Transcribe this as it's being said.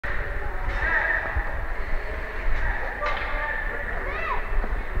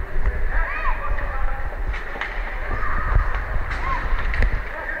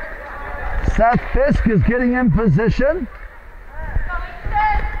Seth Fisk is getting in position.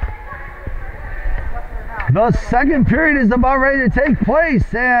 The second period is about ready to take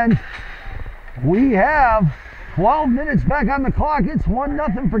place, and we have 12 minutes back on the clock. It's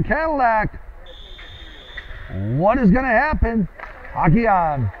 1-0 for Cadillac. What is going to happen? Hockey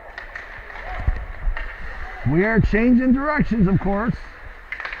on. We are changing directions, of course.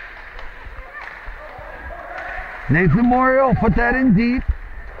 Nathan Morial put that in deep.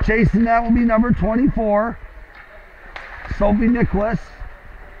 Chasing that will be number 24, Sophie Nicholas.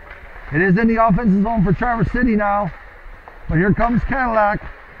 It is in the offensive zone for Traverse City now. But here comes Cadillac.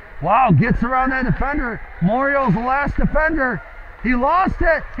 Wow, gets around that defender. Morial's the last defender. He lost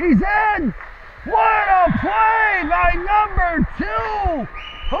it. He's in. What a play by number 2,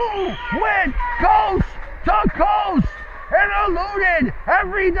 who went coast to coast and eluded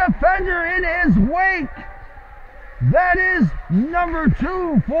every defender in his wake. That is number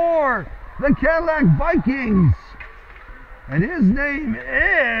 2 for the Cadillac Vikings. And his name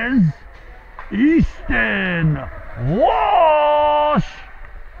is Easton Walsh.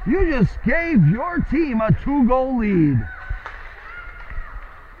 You just gave your team a 2-goal lead.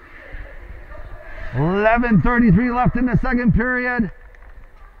 11:33 left in the second period.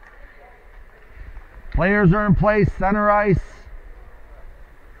 Players are in place, center ice.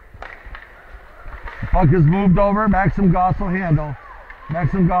 The puck is moved over. Maxim Goss will handle.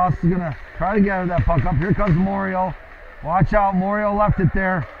 Maxim Goss is going to try to get that puck up. Here comes Morio. Watch out, Morio left it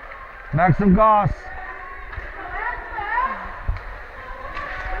there. Maxim Goss.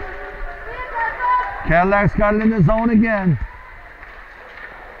 Cadillac's got it in the zone again.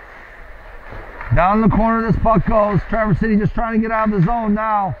 Down the corner this puck goes. Traverse City just trying to get out of the zone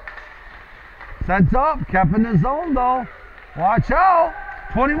now. Sent up, kept in the zone though. Watch out.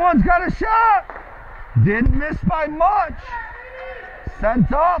 21's got a shot. Didn't miss by much.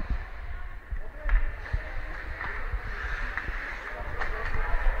 Sent up.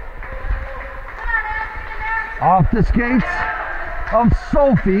 Off the skates of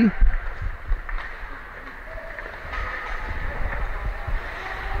Sophie.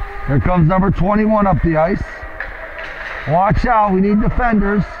 Here comes number 21 up the ice. Watch out, we need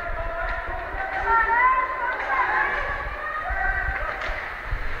defenders.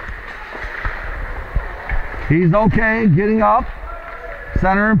 He's okay, getting up.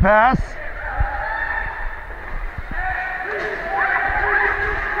 Center and pass.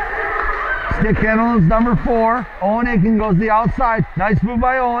 Stick handle is number 4. Owen Aiken goes the outside. Nice move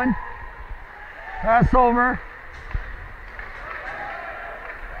by Owen. Pass over.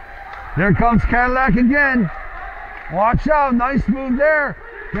 There comes Cadillac again. Watch out, nice move there.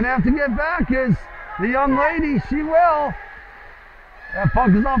 Gonna have to get back is the young lady. She will. That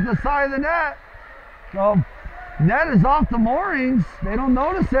puck is off the side of the net. So net is off the moorings. They don't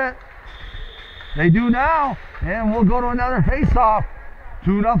notice it. They do now. And we'll go to another face-off.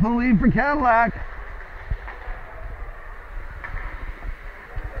 2-0 lead for Cadillac.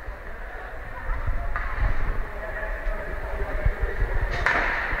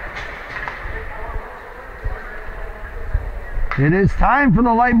 It is time for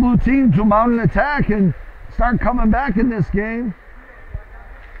the light blue team to mount an attack and start coming back in this game.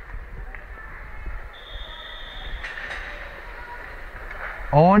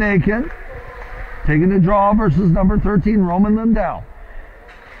 Owen Aiken taking the draw versus number 13, Roman Lindell.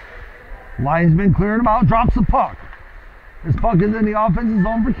 Linesman clearing him out, drops the puck. This puck is in the offensive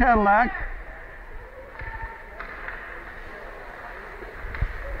zone for Cadillac.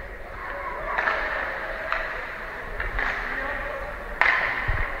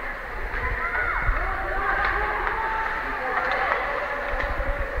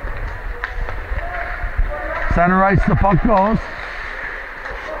 Center ice, the puck goes.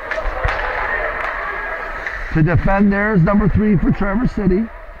 To defend there is number 3 for Traverse City,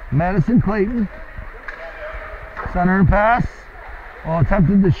 Madison Clayton. Center and pass. Well,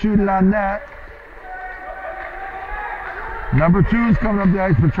 attempted to shoot it on net. Number 2 is coming up the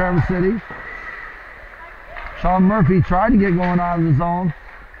ice for Traverse City. Sean Murphy tried to get going out of the zone.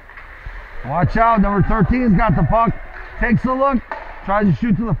 Watch out, number 13's got the puck. Takes a look, tries to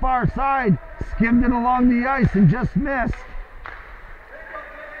shoot to the far side. Skimmed it along the ice and just missed.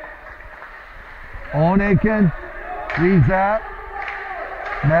 Owen Aiken reads that.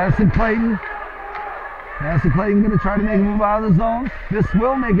 Madison Clayton. Madison Clayton going to try to make a move out of the zone. This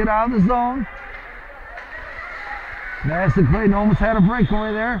will make it out of the zone. Madison Clayton almost had a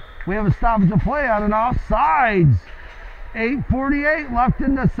breakaway there. We have a stoppage of play on an offsides. 8:48 left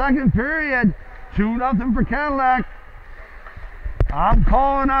in the second period. 2-0 for Cadillac. I'm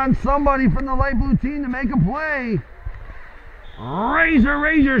calling on somebody from the light blue team to make a play.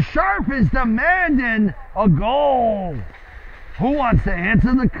 Razor Sharp is demanding a goal. Who wants to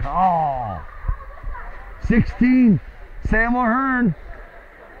answer the call? 16, Samuel Hearn.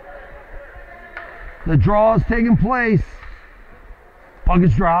 The draw is taking place. Puck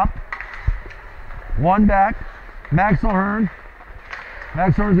is dropped. One back. Max O'Hearn.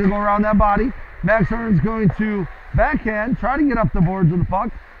 Max O'Hearn's going to go around that body. Max O'Hearn's going to backhand, try to get up the boards with the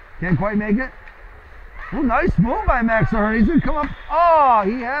puck. Can't quite make it. Ooh, nice move by Max O'Hearn. He's going to come up. Oh,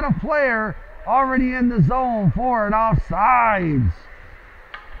 he had a player already in the zone for an offsides.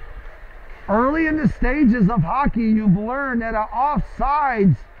 Early in the stages of hockey, you've learned that an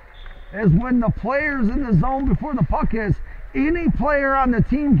offsides is when the player's in the zone before the puck is. Any player on the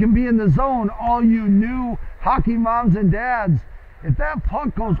team can be in the zone, all you new hockey moms and dads. If that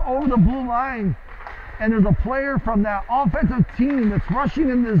puck goes over the blue line and there's a player from that offensive team that's rushing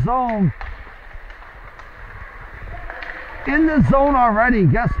in the zone already,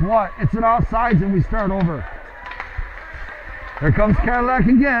 guess what? It's an offsides and we start over. Here comes Cadillac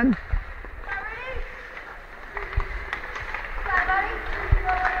again.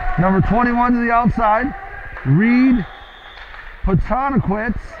 Number 21 to the outside. Reed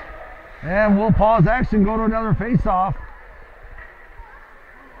Potoniquitz. And we'll pause action, go to another face-off.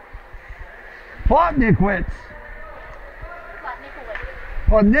 Plotnikowitz.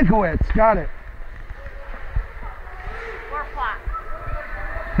 Plotnikowitz, got it. Or plot.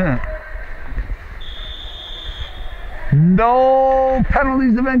 No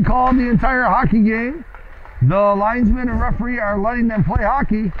penalties have been called the entire hockey game. The linesman and referee are letting them play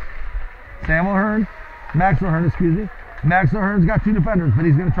hockey. Samuel Hearn, Max O'Hearn, excuse me. Max O'Hearn's got two defenders, but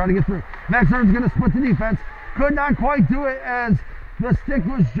he's going to try to get through. Max O'Hearn's going to split the defense. Could not quite do it as the stick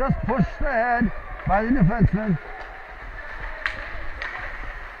was just pushed ahead by the defenseman.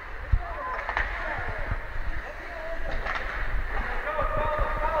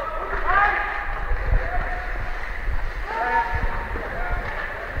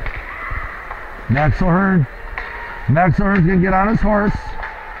 Max O'Hearn. Max O'Hearn's going to get on his horse.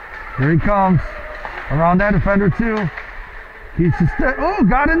 Here he comes. Around that defender too. Keeps the stick. Oh,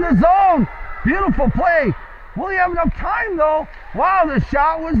 got in the zone. Beautiful play. Will he have enough time though? Wow, the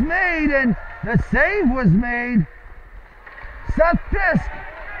shot was made and the save was made. Seth Fisk.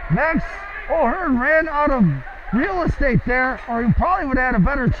 Max O'Hearn ran out of real estate there, or he probably would have had a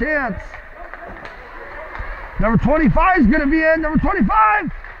better chance. Number 25 is going to be in. Number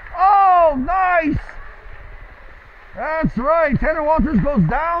 25. Oh, nice. That's right. Tanner Walters goes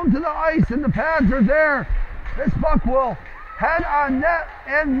down to the ice and the pads are there. This puck will head on net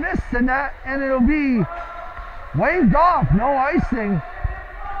and miss the net, and it'll be waved off. No icing.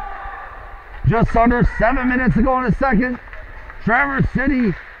 Just under 7 minutes to go in the second. Traverse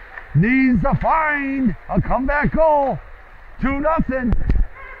City needs to find a comeback goal. 2-0.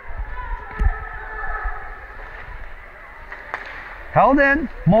 Held in.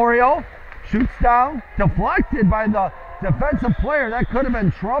 Morio shoots down. Deflected by the defensive player. That could have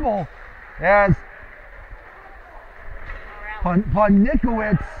been trouble as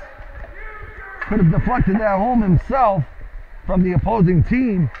Podnikowicz could have deflected that home himself from the opposing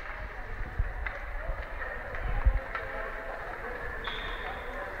team.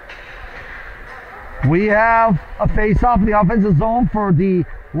 We have a face-off in the offensive zone for the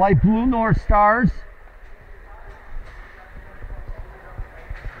light blue North Stars.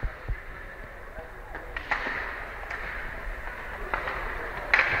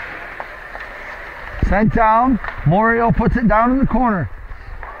 Sent down. Morio puts it down in the corner.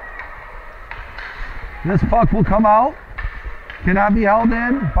 This puck will come out. Cannot be held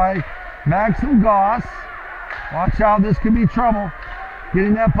in by Maxim Goss. Watch out, this could be trouble.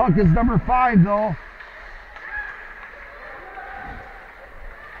 Getting that puck is number 5 though.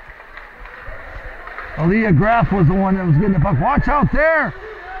 Aaliyah Graff was the one that was getting the puck. Watch out there.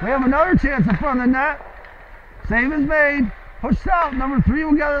 We have another chance in front of the net. Save is made. Pushed out. Number 3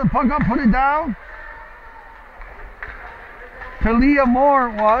 will gather the puck up, put it down. Talia Moore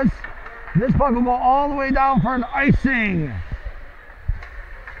it was. This puck will go all the way down for an icing.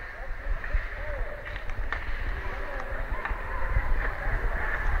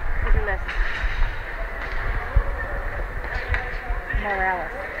 Who's in this?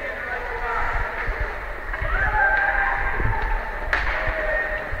 Morales.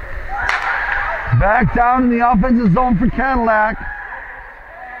 Back down in the offensive zone for Cadillac.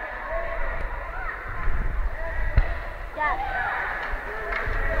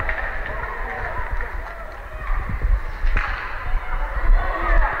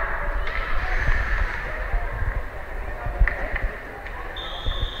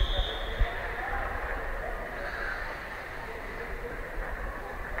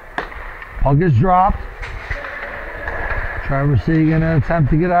 Puck is dropped. Traverse City gonna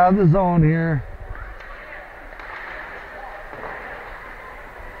attempt to get out of the zone here.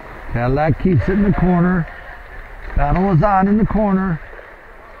 Cadillac keeps it in the corner. Battle is on in the corner.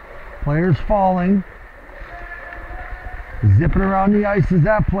 Players falling. Zipping around the ice is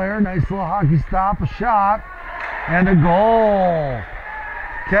that player. Nice little hockey stop, a shot, and a goal.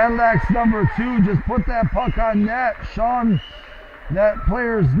 Cadillac's number 2 just put that puck on net. Sean, that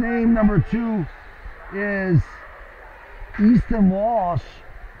player's name, number 2, is Easton Walsh,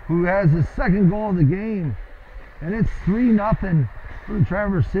 who has his second goal of the game. And it's 3-0 for the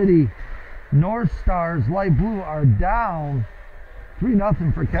Traverse City. North Stars, light blue, are down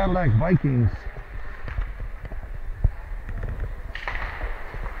 3-0 for Cadillac Vikings.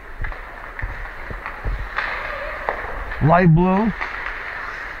 Light blue.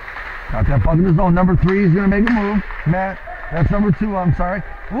 Got that puck in the zone. Number 3 is going to make a move. Matt, that's number 2, I'm sorry.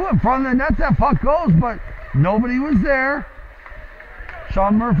 Ooh, in front of the net that puck goes, but nobody was there.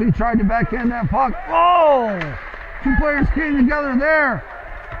 Sean Murphy tried to backhand that puck. Oh! 2 players came together there.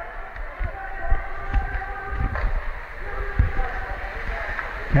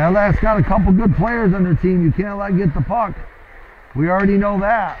 Cadillac's got a couple good players on their team. You can't let get the puck. We already know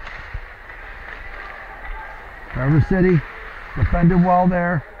that. Traverse City defended well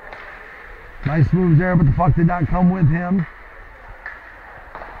there. Nice moves there, but the puck did not come with him.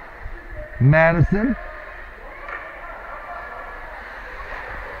 Madison.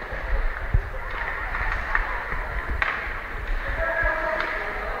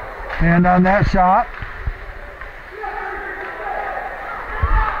 And on that shot,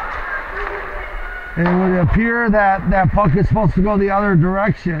 it would appear that that puck is supposed to go the other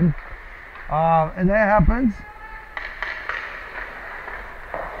direction. And that happens.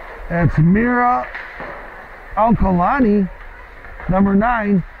 It's Mira Alkalani, number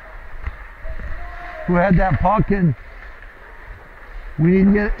 9, who had that puck, and we need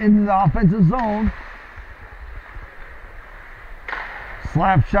to get into the offensive zone.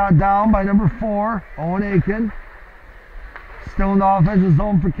 Slap shot down by number 4, Owen Aiken. Still in the offensive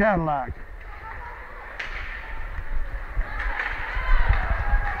zone for Cadillac.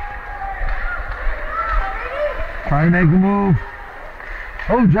 Trying to make a move.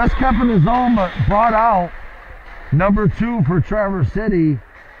 Oh, just kept in the zone, but brought out. Number 2 for Traverse City.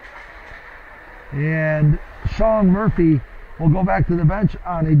 And Sean Murphy will go back to the bench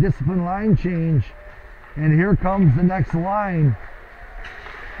on a discipline line change. And here comes the next line.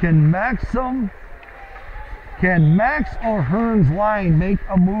 Can Max or Hearn's line make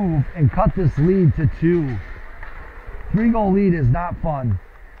a move and cut this lead to 2? 3-goal lead is not fun.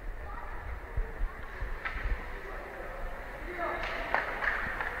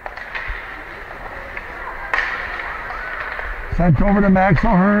 Sent over to Max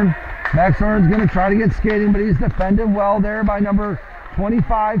O'Hearn. Max O'Hearn's going to try to get skating, but he's defended well there by number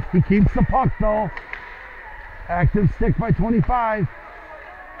 25. He keeps the puck though. Active stick by 25.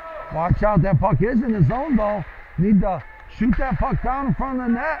 Watch out, that puck is in the zone though. Need to shoot that puck down in front of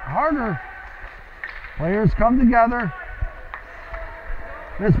the net harder. Players come together.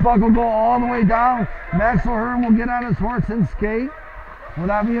 This puck will go all the way down. Max O'Hearn will get on his horse and skate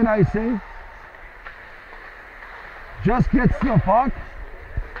without being icing. Just gets the puck.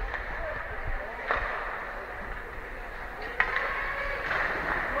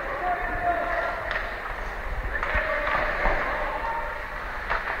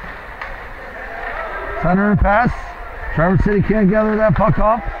 Center and pass. Traverse City can't gather that puck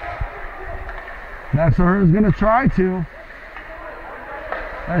up. Max O'Hearn is going to try to.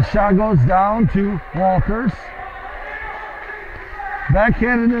 That shot goes down to Walters.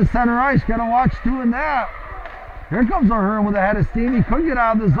 Backhanded in center ice. Got to watch doing that. Here comes O'Hearn with a head of steam. He couldn't get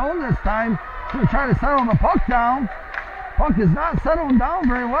out of the zone this time. He's going to try to settle the puck down. Puck is not settling down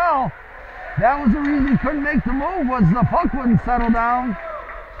very well. That was the reason he couldn't make the move, was the puck wouldn't settle down.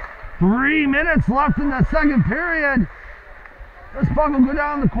 3 minutes left in the second period. This puck will go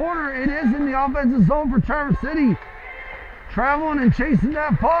down the corner. It is in the offensive zone for Traverse City. Traveling and chasing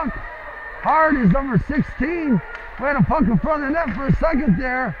that puck hard is number 16. We had a puck in front of the net for a second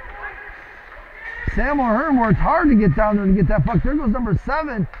there. Sam O'Hearn worked hard to get down there to get that puck. There goes number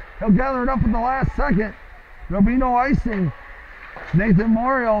 7. He'll gather it up at the last second. There'll be no icing. Nathan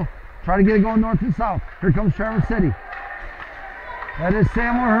Morial try to get it going north and south. Here comes Traverse City. That is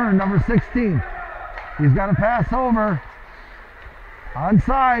Sam O'Hearn, number 16. He's got to pass over.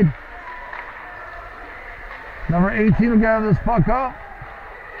 Onside. Number 18 will gather this puck up.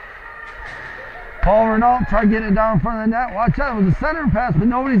 Paul Renault try to get it down in front of the net. Watch out, it was a center pass, but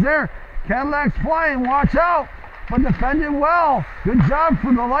nobody's there. Cadillac's flying, watch out. but defended well. Good job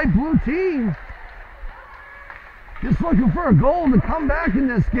for the light blue team. Just looking for a goal to come back in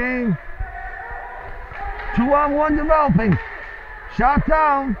this game. 2-on-1 developing. Shot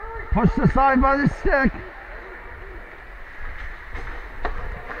down. Pushed aside by the stick.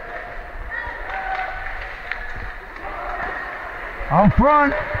 Out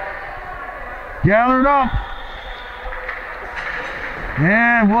front. Gathered up.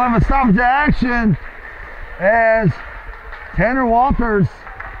 And we'll have a stoppage to action as Tanner Walters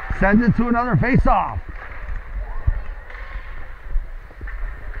sends it to another face-off.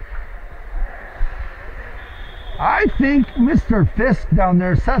 I think Mr. Fisk down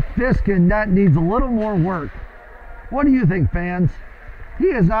there, Seth Fisk in net, needs a little more work. What do you think, fans?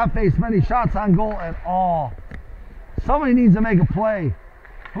 He has not faced many shots on goal at all. Somebody needs to make a play.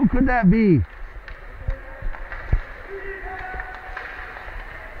 Who could that be?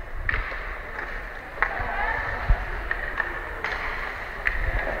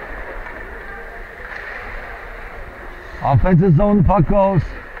 Offensive zone, the puck goes.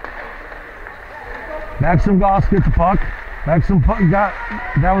 Maxim Goss gets the puck. Maxim got,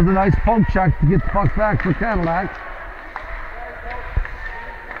 that was a nice poke check to get the puck back for Cadillac.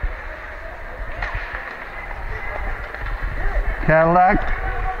 Cadillac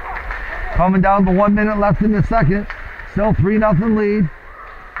coming down to 1 minute left in the second. Still 3-0 lead.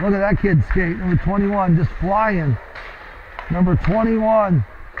 Look at that kid skate. Number 21 just flying. Number 21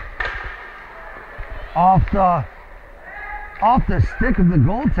 off the stick of the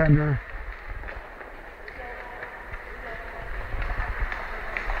goaltender.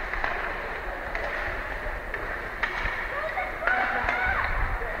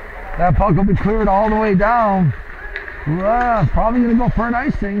 That puck will be cleared all the way down. Probably going to go for an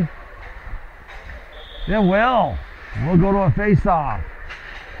icing. It will. We'll go to a face-off.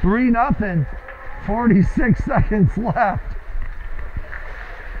 3-0. 46 seconds left.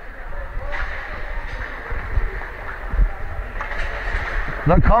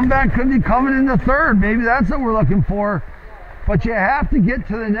 The comeback could be coming in the third. Maybe that's what we're looking for. But you have to get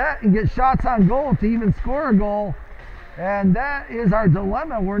to the net and get shots on goal to even score a goal. And that is our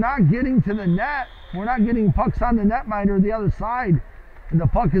dilemma. We're not getting to the net. We're not getting pucks on the netminder or the other side. And the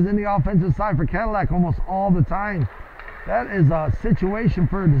puck is in the offensive side for Cadillac almost all the time. That is a situation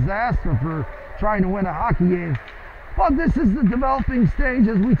for a disaster for trying to win a hockey game. But this is the developing stage,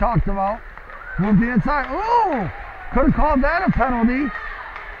 as we talked about. Move the inside. Oh! Could have called that a penalty.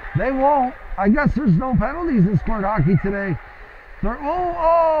 They won't. I guess there's no penalties in Squirt hockey today.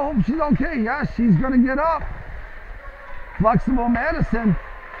 Oh, she's okay. Yes, she's going to get up. Flexible Madison.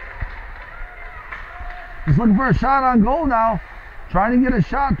 Just looking for a shot on goal now. Trying to get a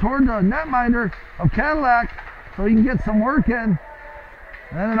shot toward the netminder of Cadillac so he can get some work in.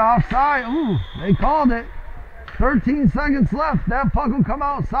 And an offside. Ooh, they called it. 13 seconds left. That puck will come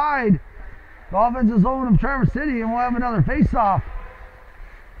outside the offensive zone of Traverse City, and we'll have another face-off.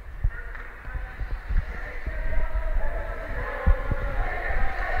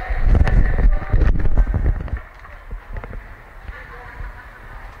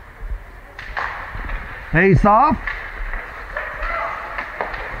 Face-off.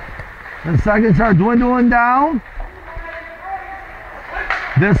 The seconds are dwindling down.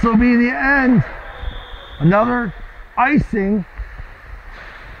 This will be the end. Another icing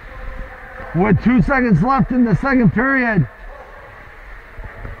with 2 seconds left in the second period.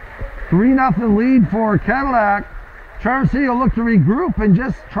 3-0 lead for Cadillac. Traverse City will look to regroup and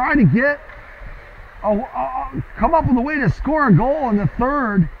just try to get come up with a way to score a goal in the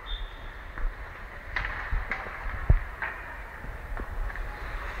third.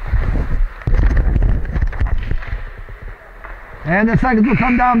 And the seconds will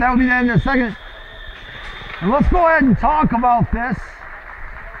come down. That will be the end of the second. And let's go ahead and talk about this.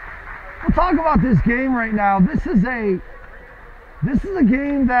 We'll talk about this game right now. This is a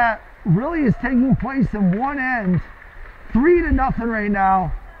game that really is taking place in one end. 3-0 right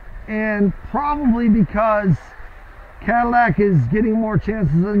now. And probably because Cadillac is getting more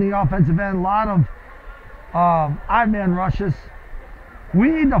chances in the offensive end. A lot of odd man rushes. We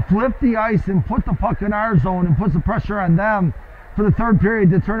need to flip the ice and put the puck in our zone and put some pressure on them for the third period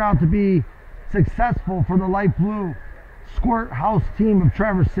to turn out to be successful for the light blue Squirt House team of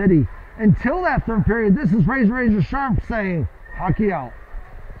Traverse City. Until that third period, this is Razor Sharp saying, hockey out.